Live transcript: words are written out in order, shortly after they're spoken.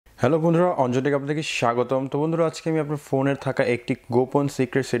Hello বন্ধুরা, অঞ্জনটেক আপনাদেরকে স্বাগতম। তো বন্ধুরা, আজকে আমি আপনার ফোনের থাকা একটি গোপন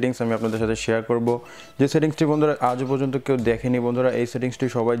সিক্রেট সেটিংস আমি আপনাদের সাথে শেয়ার করব, যে সেটিংসটি বন্ধুরা আজ পর্যন্ত কেউ দেখেনি। বন্ধুরা, এই সেটিংসটি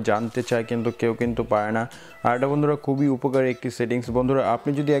সবাই জানতে চায় কিন্তু কেউ কিন্তু পারে না। আর এটা বন্ধুরা খুবই উপকারী একটি সেটিংস। বন্ধুরা, আপনি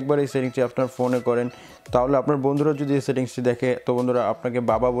যদি একবার এই সেটিংসটি আপনার ফোনে করেন, তাহলে আপনার বন্ধুরা যদি এই সেটিংসটি দেখে, তো বন্ধুরা আপনাকে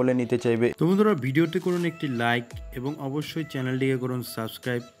বাবা বলে নিতে চাইবে। তো বন্ধুরা, ভিডিওটি করুন একটি লাইক এবং অবশ্যই চ্যানেলটিকে করুন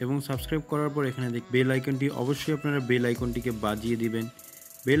সাবস্ক্রাইব, এবং সাবস্ক্রাইব করার পর এখানে বেল আইকনটি অবশ্যই আপনারা বেল আইকনটিকে বাজিয়ে দিবেন।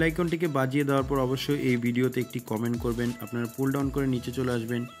 বেল আইকনটিকে বাজিয়ে দেওয়ার পর অবশ্যই এই ভিডিওতে একটি কমেন্ট করবেন। আপনারা পুল ডাউন করে নিচে চলে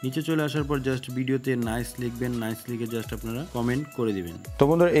আসবেন। নিচে চলে আসার পর জাস্ট ভিডিওতে নাইস লিখবেন, নাইস লিখে জাস্ট আপনারা কমেন্ট করে দিবেন। তো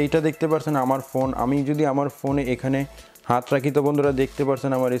বন্ধুরা, এইটা দেখতে পাচ্ছেন আমার ফোন। আমি যদি আমার ফোনে এখানে হাত রাখি, তো বন্ধুরা দেখতে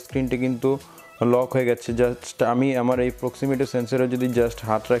পাচ্ছেন আমার স্ক্রিনটি কিন্তু লক হয়ে গেছে। জাস্ট আমি আমার এই প্রক্সিমিটি সেন্সরে যদি জাস্ট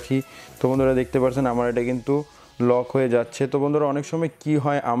হাত রাখি, তো বন্ধুরা দেখতে পাচ্ছেন আমার এটা কিন্তু লক হয়ে যাচ্ছে। তো বন্ধুরা, অনেক সময় কি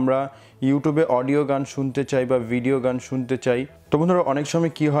হয়, আমরা ইউটিউবে অডিও গান শুনতে চাই বা ভিডিও গান শুনতে চাই। তো বন্ধুরা, অনেক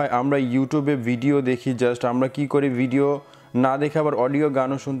সময় কি হয়, আমরা ইউটিউবে ভিডিও দেখি, জাস্ট আমরা কি করি, ভিডিও না দেখে আবার অডিও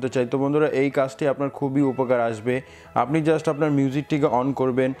গানও শুনতে চাই। তো বন্ধুরা, এই কাজটি আপনার খুবই উপকার আসবে। আপনি জাস্ট আপনার মিউজিকটিকে অন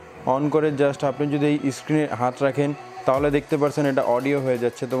করবেন, অন করে জাস্ট আপনি যদি এই স্ক্রিনে হাত রাখেন, তাহলে দেখতে পাচ্ছেন এটা অডিও হয়ে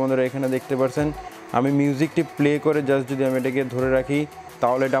যাচ্ছে। তো বন্ধুরা, এখানে দেখতে পাচ্ছেন আমি মিউজিকটি প্লে করে জাস্ট যদি আমি এটাকে ধরে রাখি,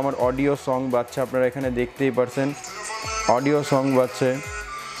 তাহলে এটা আমার অডিও সং বাজছে। আপনারা এখানে দেখতেই পারছেন অডিও সং বাজছে।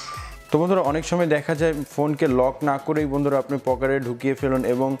 তো বন্ধুরা, অনেক সময় দেখা যায় ফোনকে লক না করেই বন্ধুরা আপনি পকেটে ঢুকিয়ে ফেলুন,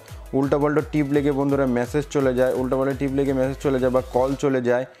 এবং উল্টাপাল্টা টিপ লেগে বন্ধুরা মেসেজ চলে যায়, উল্টাপাল্টা টিপ লেগে মেসেজ চলে যায় বা কল চলে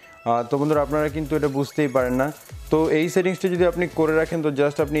যায়। তো বন্ধুরা, আপনারা কিন্তু এটা বুঝতেই পারেন না। তো এই সেটিংসটি যদি আপনি করে রাখেন, তো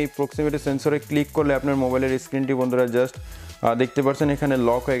জাস্ট আপনি এই প্রক্সিমিটি সেন্সরে ক্লিক করলে আপনার মোবাইলের স্ক্রিনটি বন্ধুরা জাস্ট দেখতে পাচ্ছেন এখানে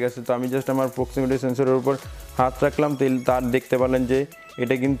লক হয়ে গেছে। তো আমি জাস্ট আমার প্রক্সিমিটি সেন্সরের উপর হাত রাখলাম, তার দেখতে পারলেন যে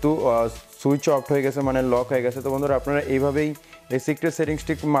এটা কিন্তু সুইচ অফ হয়ে গেছে, মানে লক হয়ে গেছে। তো বন্ধুরা, আপনারা এইভাবেই এই সিক্রেট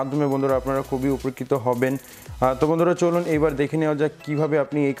সেটিংসটির মাধ্যমে বন্ধুরা আপনারা খুবই উপকৃত হবেন। তো বন্ধুরা, চলুন এইবার দেখে নেওয়া যাক কীভাবে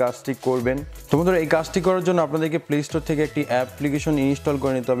আপনি এই কাজটি করবেন। তো বন্ধুরা, এই কাজটি করার জন্য আপনাদেরকে প্লে স্টোর থেকে একটি অ্যাপ্লিকেশন ইনস্টল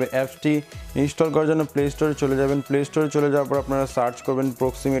করে নিতে হবে। অ্যাপটি ইনস্টল করার জন্য প্লে স্টোরে চলে যাবেন। প্লে স্টোরে চলে যাওয়ার পর আপনারা সার্চ করবেন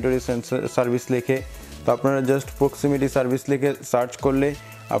প্রক্সিমিটি সার্ভিস লিখে। তো আপনারা জাস্ট প্রক্সিমিটি সার্ভিস লিখে সার্চ করলে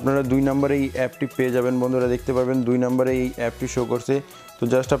আপনারা 2 নম্বরে এই অ্যাপটি পেয়ে যাবেন। বন্ধুরা দেখতে পারবেন 2 নম্বরে এই অ্যাপটি শো করছে। তো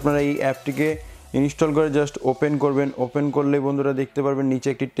জাস্ট আপনারা এই অ্যাপটিকে ইনস্টল করে জাস্ট ওপেন করবেন। ওপেন করলে বন্ধুরা দেখতে পারবেন নিচে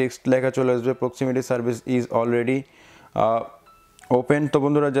একটি টেক্সট লেখা চলে আসবে, proximity service is already open. তো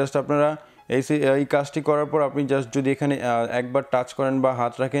বন্ধুরা, জাস্ট আপনারা এই কাজটি করার পর আপনি জাস্ট যদি এখানে একবার টাচ করেন বা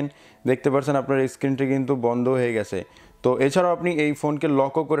হাত রাখেন, দেখতে পাচ্ছেন আপনার স্ক্রিনটি কিন্তু বন্ধ হয়ে গেছে। তো এছাড়াও আপনি এই ফোনকে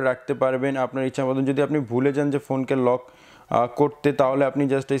লকও করে রাখতে পারবেন আপনার ইচ্ছা মতন। যদি আপনি ভুলে যান যে ফোনকে লক করতে, তাহলে আপনি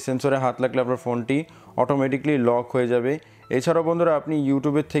জাস্ট এই সেন্সরে হাত লাগলে আপনার ফোনটি অটোমেটিকলি লক হয়ে যাবে। এছাড়াও বন্ধুরা, আপনি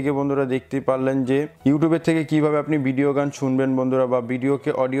ইউটিউবের থেকে বন্ধুরা দেখতে পারলেন যে ইউটিউবের থেকে কিভাবে আপনি ভিডিও গান শুনবেন বন্ধুরা, বা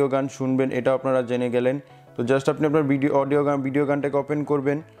ভিডিওকে অডিও গান শুনবেন, এটা আপনারা জেনে গেলেন। তো জাস্ট আপনি আপনার ভিডিও গানটাকে ওপেন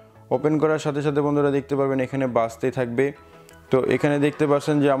করবেন। ওপেন করার সাথে সাথে বন্ধুরা দেখতে পারবেন এখানে বাজতেই থাকবে। তো এখানে দেখতে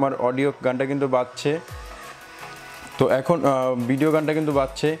পাচ্ছেন যে আমার অডিও গানটা কিন্তু বাজছে। তো এখন ভিডিও গানটা কিন্তু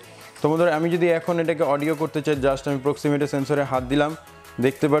বাজছে। তো বন্ধুরা, আমি যদি এখন এটাকে অডিও করতে চাই, জাস্ট আমি প্রক্সিমিটি সেন্সরে হাত দিলাম,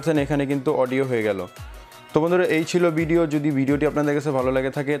 দেখতে পাচ্ছেন এখানে কিন্তু অডিও হয়ে গেল। তো বন্ধুরা, এই ছিল ভিডিও। যদি ভিডিওটি আপনাদের কাছে ভালো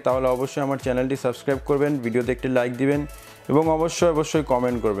লাগে থাকে, তাহলে অবশ্যই আমার চ্যানেলটি সাবস্ক্রাইব করবেন, ভিডিওতে একটি লাইক দিবেন, এবং অবশ্যই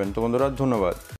কমেন্ট করবেন। তো বন্ধুরা, ধন্যবাদ।